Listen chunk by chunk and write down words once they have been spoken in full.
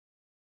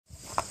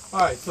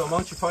Alright, so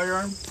mount your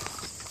firearm.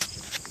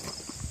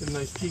 Get a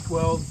nice cheek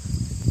weld.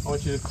 I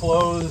want you to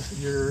close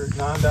your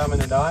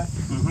non-dominant eye.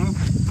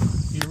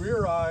 Your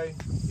rear eye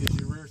is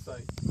your rear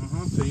sight.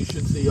 So you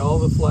should see all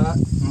the flat,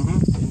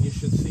 and you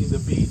should see the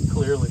bead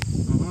clearly.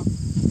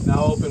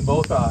 Now open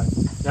both eyes.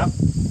 Yep.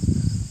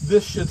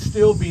 This should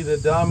still be the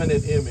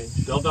dominant image.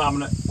 Still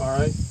dominant.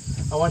 Alright?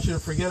 I want you to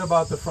forget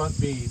about the front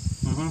bead.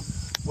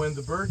 When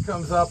the bird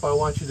comes up, I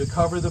want you to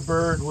cover the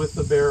bird with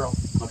the barrel.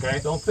 Okay.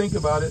 Don't think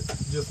about it.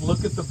 Just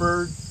look at the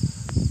bird.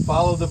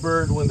 Follow the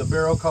bird. When the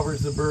barrel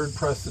covers the bird,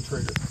 press the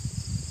trigger.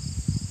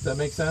 Does that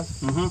make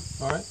sense?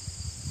 All right.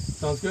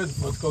 Sounds good.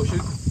 Let's go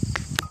shoot.